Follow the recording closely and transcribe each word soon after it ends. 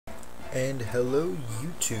And hello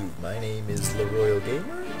YouTube, my name is LaRoyal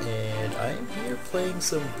Gamer, and I am here playing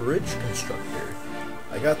some Bridge Constructor.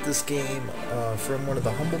 I got this game from one of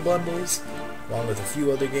the Humble Bundles, along with a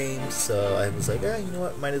few other games, so I was like, you know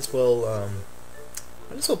what, might as well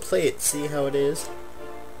play it, see how it is.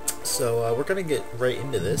 So we're gonna get right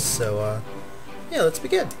into this, so yeah, let's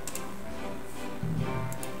begin.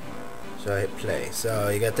 So I hit play. So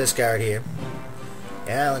you got this guy right here.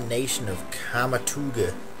 The island nation of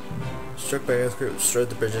Kamatuga. Struck by an earthquake, destroyed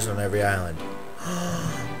the bridges on every island.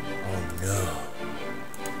 Oh no.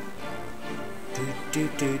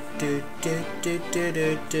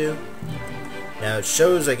 Now it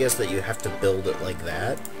shows, I guess, that you have to build it like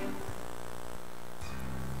that.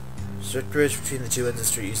 Set bridge between the two ends of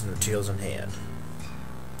the street using the materials on hand.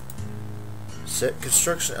 Set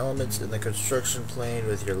construction elements in the construction plane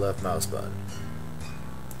with your left mouse button.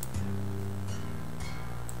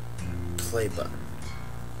 Play button.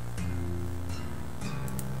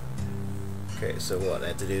 Okay, so what? I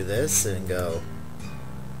have to do this and go.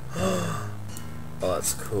 Oh,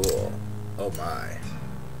 that's cool. Oh my.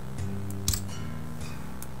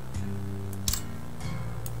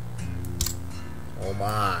 Oh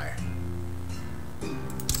my.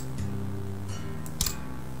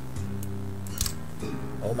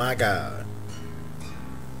 Oh my god.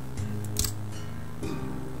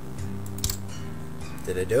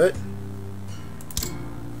 Did I do it?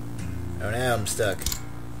 Oh, now I'm stuck.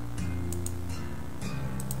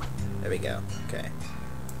 There we go. Okay.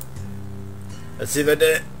 Let's see if I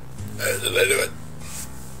did it. Let's see if I do it.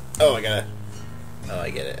 Oh, I got it. Oh, I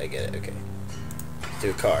get it. I get it. Okay. Let's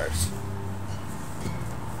do cars.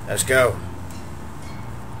 Let's go.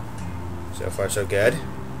 So far, so good.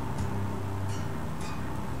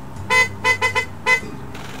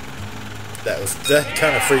 That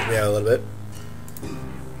kind of freaked me out a little bit.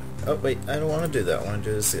 Oh wait, I don't want to do that. I want to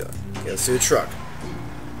do this again. Okay, let's do a truck.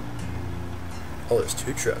 Oh, there's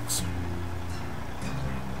two trucks.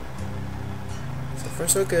 So far,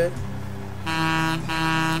 so good.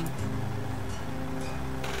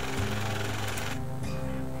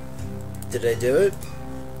 Did I do it?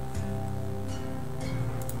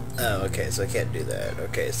 Oh, okay, so I can't do that.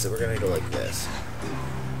 Okay, so we're gonna go like this.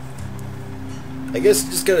 I guess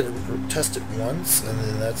you just gotta test it once, and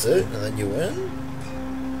then that's it, and then you win?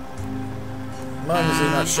 I'm honestly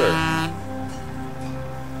not sure.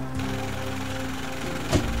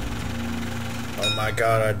 Oh my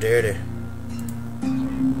god, I did it.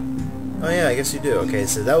 Oh yeah, I guess you do. Okay,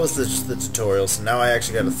 so that was just the tutorial, so now I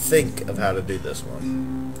actually gotta think of how to do this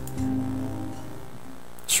one.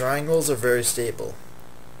 Triangles are very stable.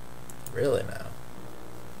 Really now?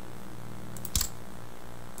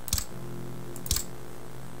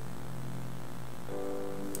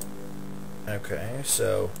 Okay,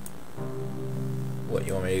 so what,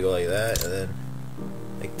 you want me to go like that and then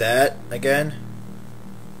like that again?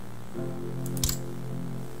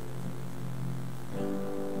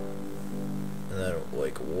 And then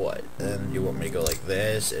like what? And you want me to go like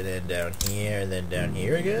this and then down here and then down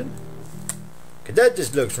here again? Cause that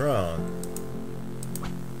just looks wrong.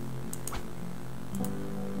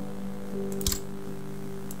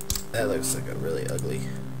 That looks like a really ugly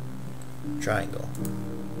triangle.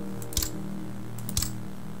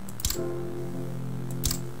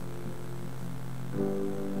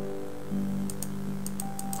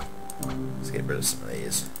 Let's get rid of some of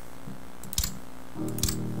these.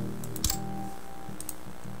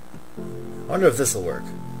 I wonder if this will work.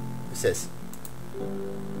 What's this?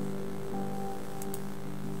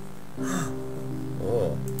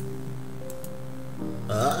 Oh.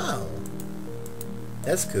 Oh.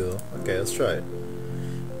 That's cool. Okay, let's try it.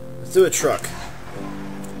 Let's do a truck.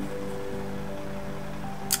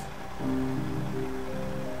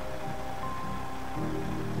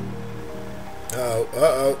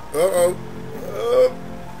 Uh-oh.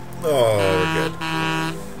 Oh, we're good.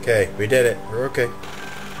 Okay, we did it. We're okay.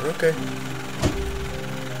 We're okay.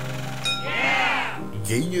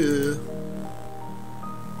 Yeah!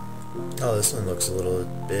 Oh, this one looks a little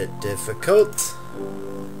bit difficult.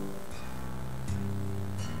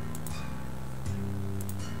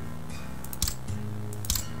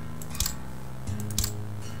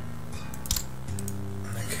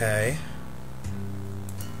 Okay.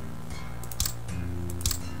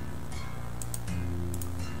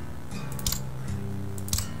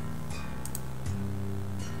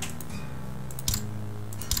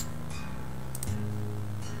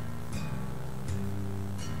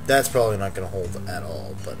 That's probably not going to hold at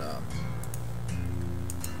all, but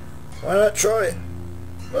why not try it?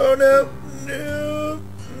 Oh no, no,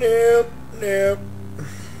 no, no.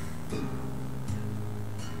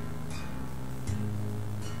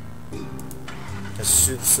 Let's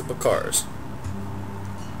shoot the simple cars.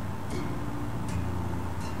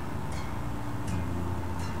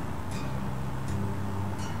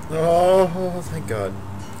 Oh, thank God.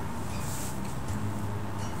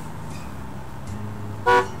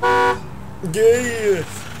 Yeah!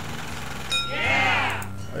 Yeah!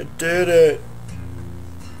 I did it!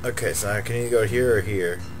 Okay, so I can either go here or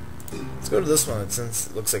here. Let's go to this one since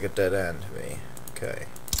it looks like a dead end to me. Okay.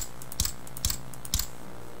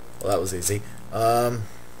 Well, that was easy. But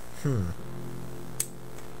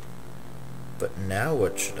now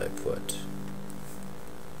what should I put?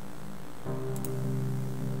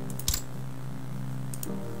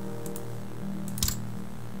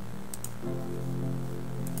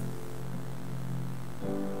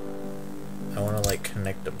 I want to like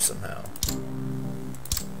connect them somehow.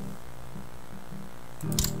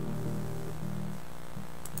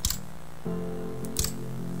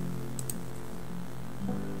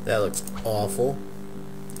 That looks awful.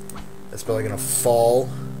 That's probably gonna fall.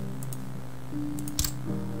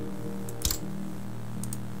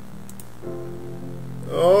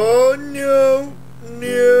 Oh no!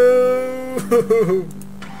 No!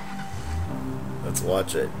 Let's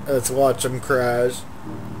watch it. Let's watch him crash.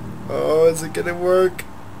 Oh, is it gonna work?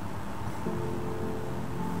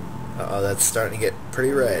 Uh-oh, that's starting to get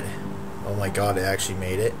pretty red. Oh my God, it actually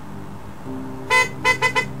made it.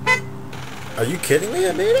 Are you kidding me?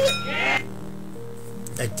 I made it?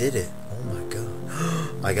 I did it. Oh my God.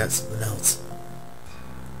 I got something else.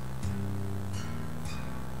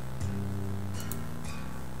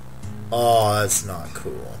 Oh, that's not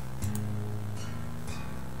cool.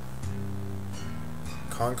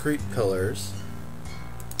 Concrete pillars.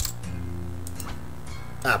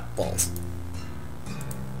 Ah, balls.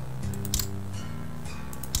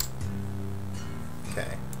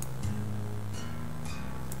 Okay.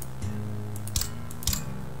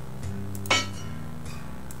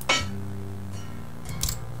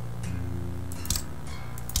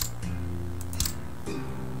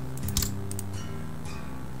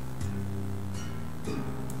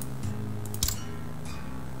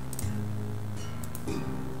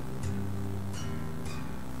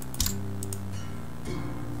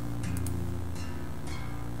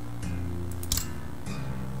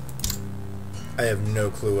 I have no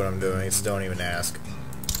clue what I'm doing, so don't even ask.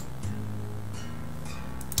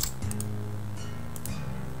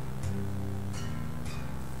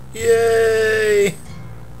 Yay!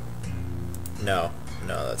 No,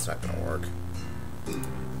 that's not gonna work.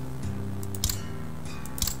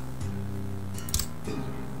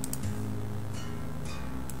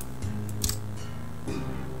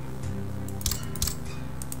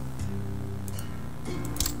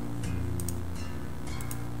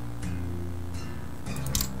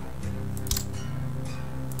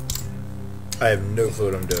 I have no clue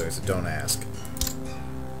what I'm doing, so don't ask.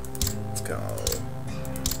 Let's go.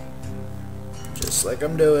 Just like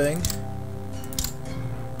I'm doing.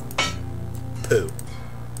 Poo.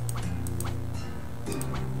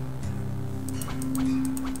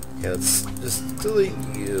 Okay, let's just delete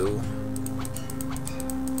you.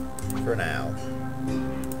 For now.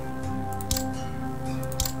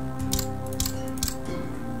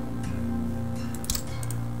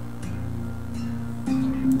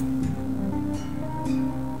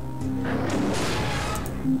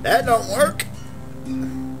 That don't work.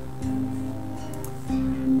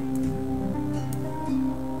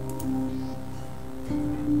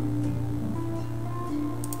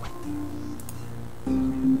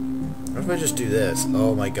 What if I just do this?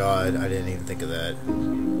 Oh my God, I didn't even think of that.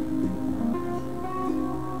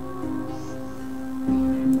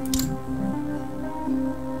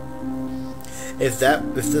 If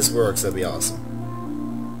this works, that'd be awesome.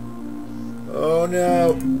 Oh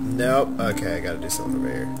no! Nope. Okay, I gotta do something over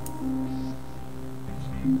here.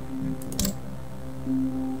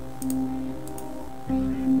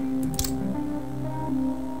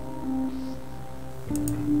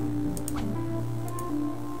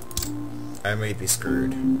 I may be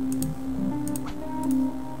screwed.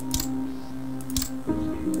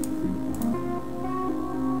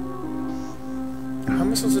 How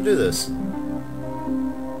am I supposed to do this?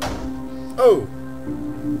 Oh!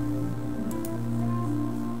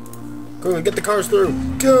 Go and get the cars through.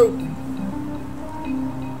 Go!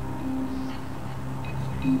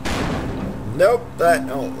 Nope, that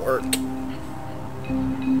don't work.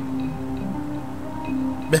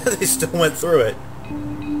 They still went through it.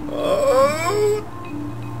 Oh!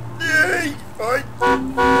 Yay! I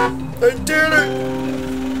did it!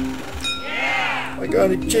 Yeah! I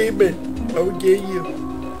got an achievement. Oh yeah, you.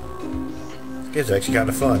 This game's actually kind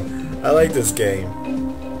of fun. I like this game.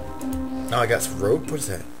 Oh, I got some rope. What is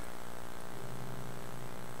that?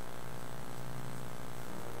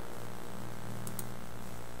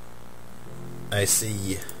 I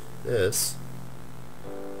see this.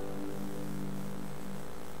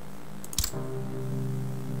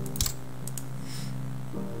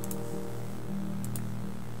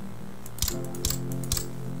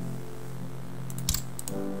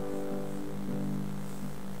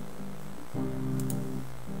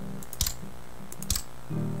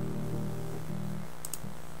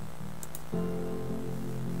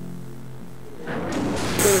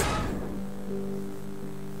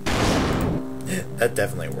 That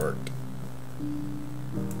definitely worked.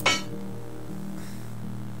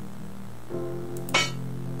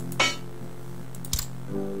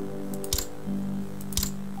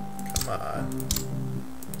 Come on.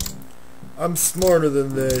 I'm smarter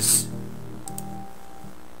than this.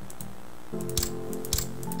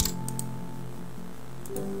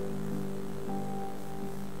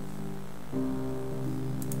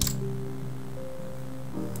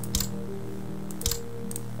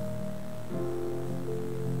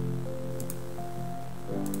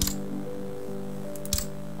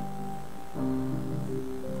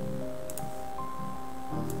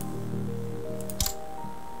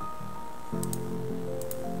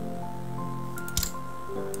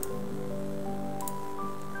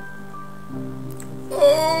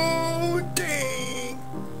 Oh, dang!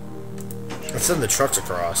 Let's send the trucks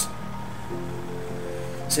across.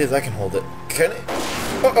 See if that can hold it. Can it?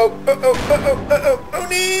 Uh-oh, uh-oh, uh-oh, uh-oh, oh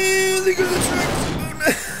no! There goes the trucks!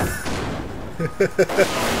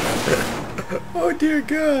 Oh, no. Oh dear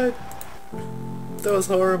God! That was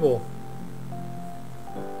horrible.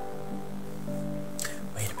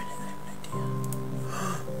 Wait a minute, I have an idea.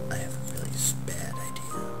 I have a really bad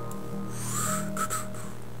idea.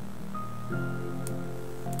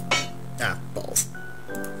 Ah, balls.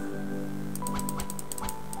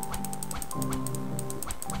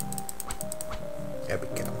 There we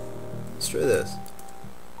go. Let's try this.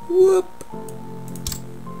 Whoop!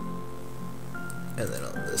 And then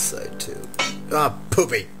on this side too. Ah,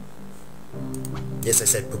 poopy! Yes, I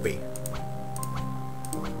said poopy.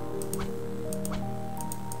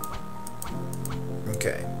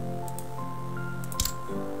 Okay.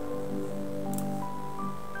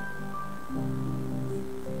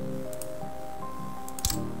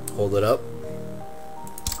 Hold it up.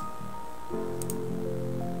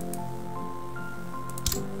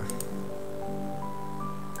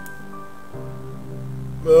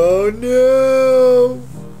 Oh no!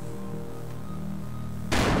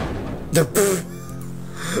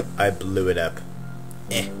 I blew it up.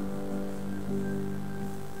 Eh.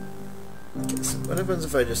 Okay, so what happens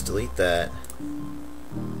if I just delete that?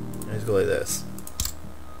 I just go like this.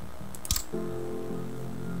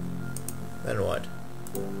 Then what?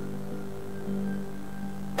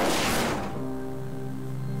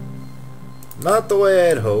 Not the way I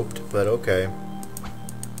had hoped, but okay.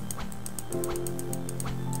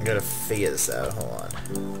 I gotta figure this out. Hold on.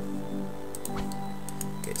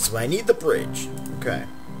 Okay, so I need the bridge. Okay.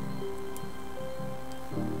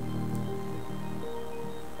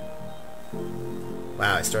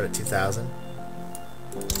 Wow, I start at 2,000.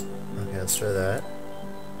 Okay, let's try that.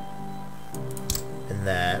 And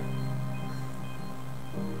that.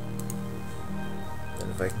 Then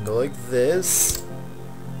if I can go like this,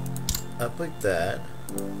 up like that,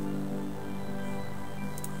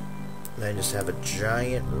 and I just have a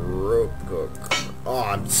giant rope go across.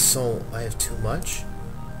 Oh, I have too much?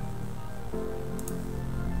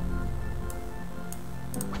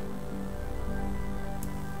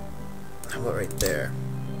 How about right there?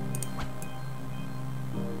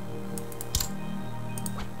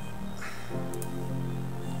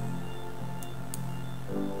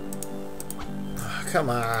 Oh, come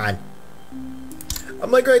on. I'm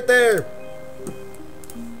like right there.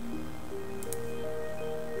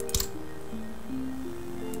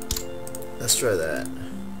 Let's try that.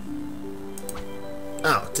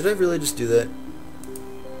 Ow, did I really just do that?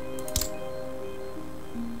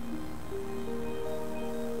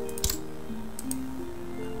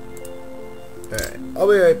 Alright, I'll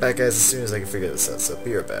be right back, guys, as soon as I can figure this out, so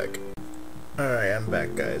be right back. Alright, I'm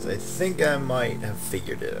back, guys. I think I might have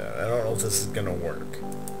figured it out. I don't know if this is gonna work.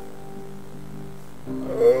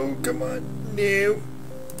 Oh, come on. No.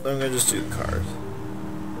 I'm gonna just do the cars.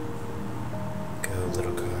 Go,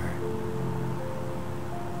 little car.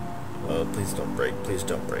 Oh, please don't break. Please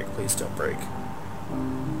don't break. Please don't break.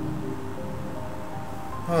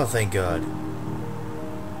 Oh, thank God.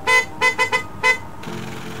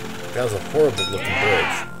 That was a horrible looking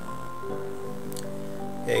bridge.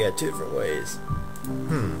 Yeah, you got two different ways.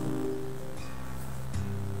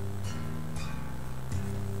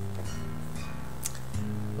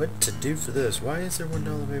 What to do for this? Why is there $1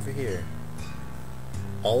 over here?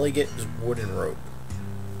 All I get is wood and rope.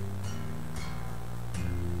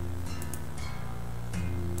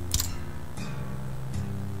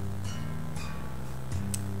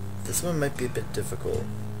 This one might be a bit difficult.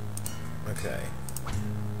 Okay.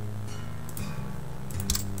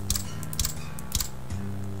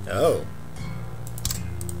 Oh.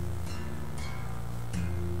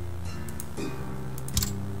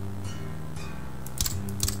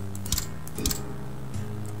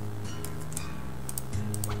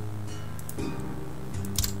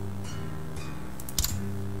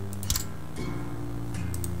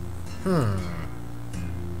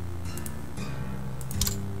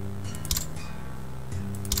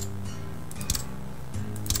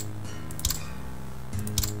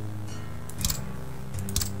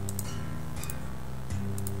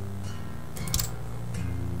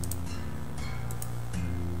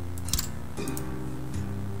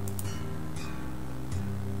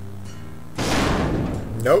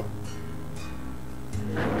 Nope.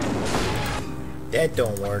 That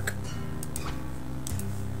don't work.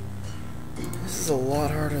 This is a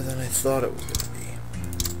lot harder than I thought it was going to be.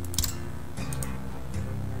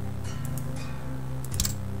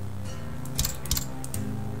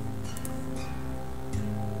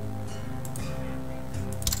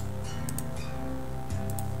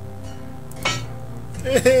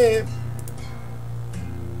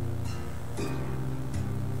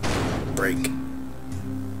 Break.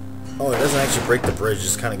 Oh, it doesn't actually break the bridge, it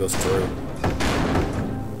just kind of goes through.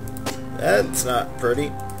 That's not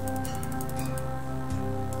pretty.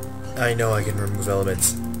 I know I can remove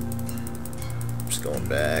elements. Just going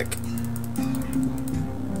back.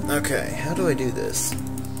 Okay, how do I do this?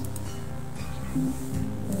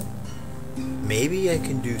 Maybe I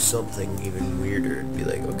can do something even weirder. Be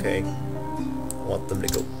like, okay, I want them to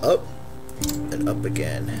go up and up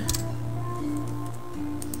again.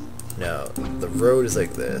 No, the road is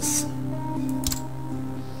like this.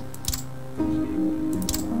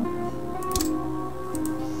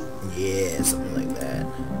 Yeah, something like that.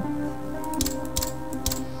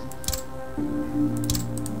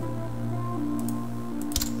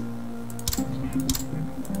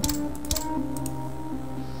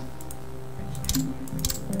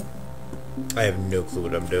 I have no clue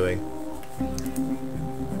what I'm doing.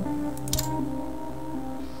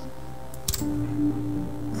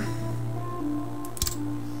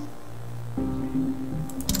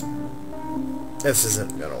 This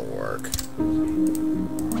isn't gonna work.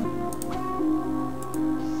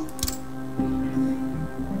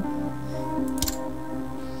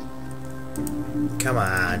 Come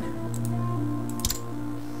on.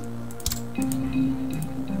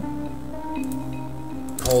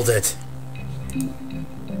 Hold it.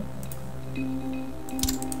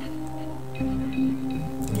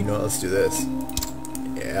 You know what, let's do this.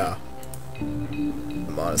 Yeah.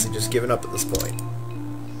 I'm honestly just giving up at this point.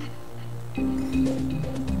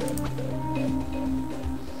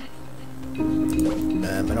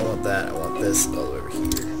 I don't want that, I want this all the way over here.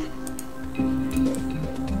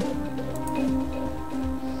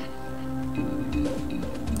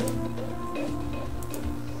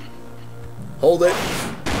 Hold it.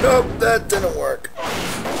 Nope, that didn't work.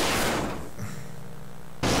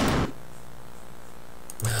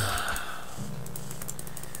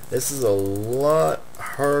 This is a lot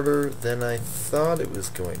harder than I thought it was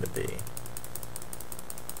going to be.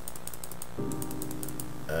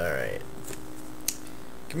 Alright.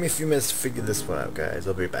 Give me a few minutes to figure this one out, guys.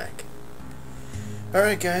 I'll be back.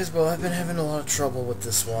 Alright, guys. Well, I've been having a lot of trouble with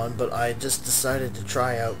this one, but I just decided to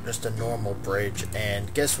try out just a normal bridge,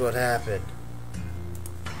 and guess what happened?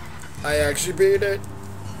 I actually beat it.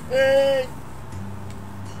 Hey!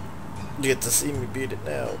 You get to see me beat it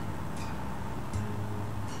now.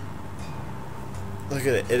 Look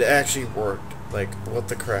at it. It actually worked. Like, what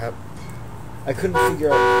the crap? I couldn't figure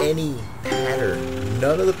out any pattern.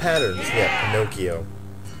 None of the patterns. Yeah, Pinocchio.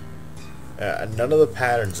 None of the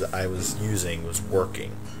patterns that I was using was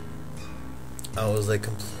working. I was like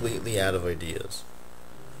completely out of ideas.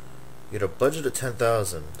 You had a budget of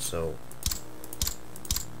 10,000, so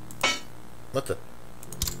what the?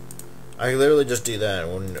 I could literally just do that,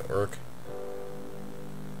 wouldn't it work?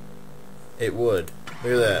 It would.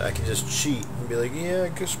 Look at that. I can just cheat and be like, yeah,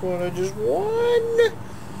 guess what? I just won.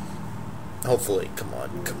 Hopefully. Come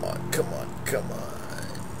on, come on, come on, come on.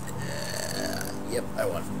 Yep, I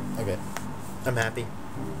won. Okay. I'm happy.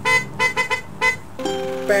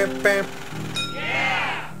 Bam, bam.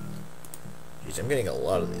 Yeah! Jeez, I'm getting a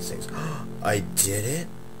lot of these things. I did it?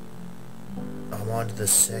 I'm on to the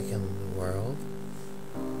second world.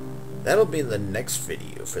 That'll be the next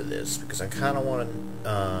video for this, because I kind of want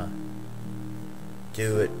to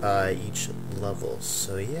do it by each level.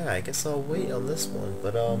 So yeah, I guess I'll wait on this one.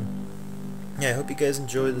 But yeah, I hope you guys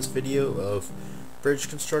enjoyed this video of Bridge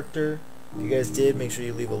Constructor. If you guys did, make sure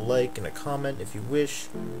you leave a like and a comment if you wish.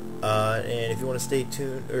 And if you want to stay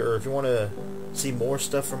tuned, or if you want to see more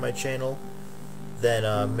stuff from my channel,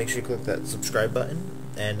 then make sure you click that subscribe button.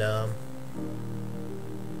 And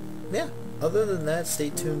yeah, other than that, stay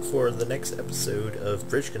tuned for the next episode of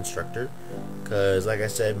Bridge Constructor, because like I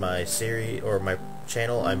said, my series, or my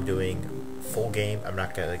channel, I'm doing full game. I'm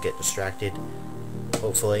not gonna get distracted,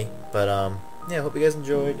 hopefully. But yeah, I hope you guys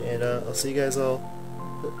enjoyed, and I'll see you guys all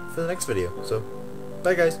for the next video. So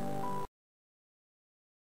bye guys.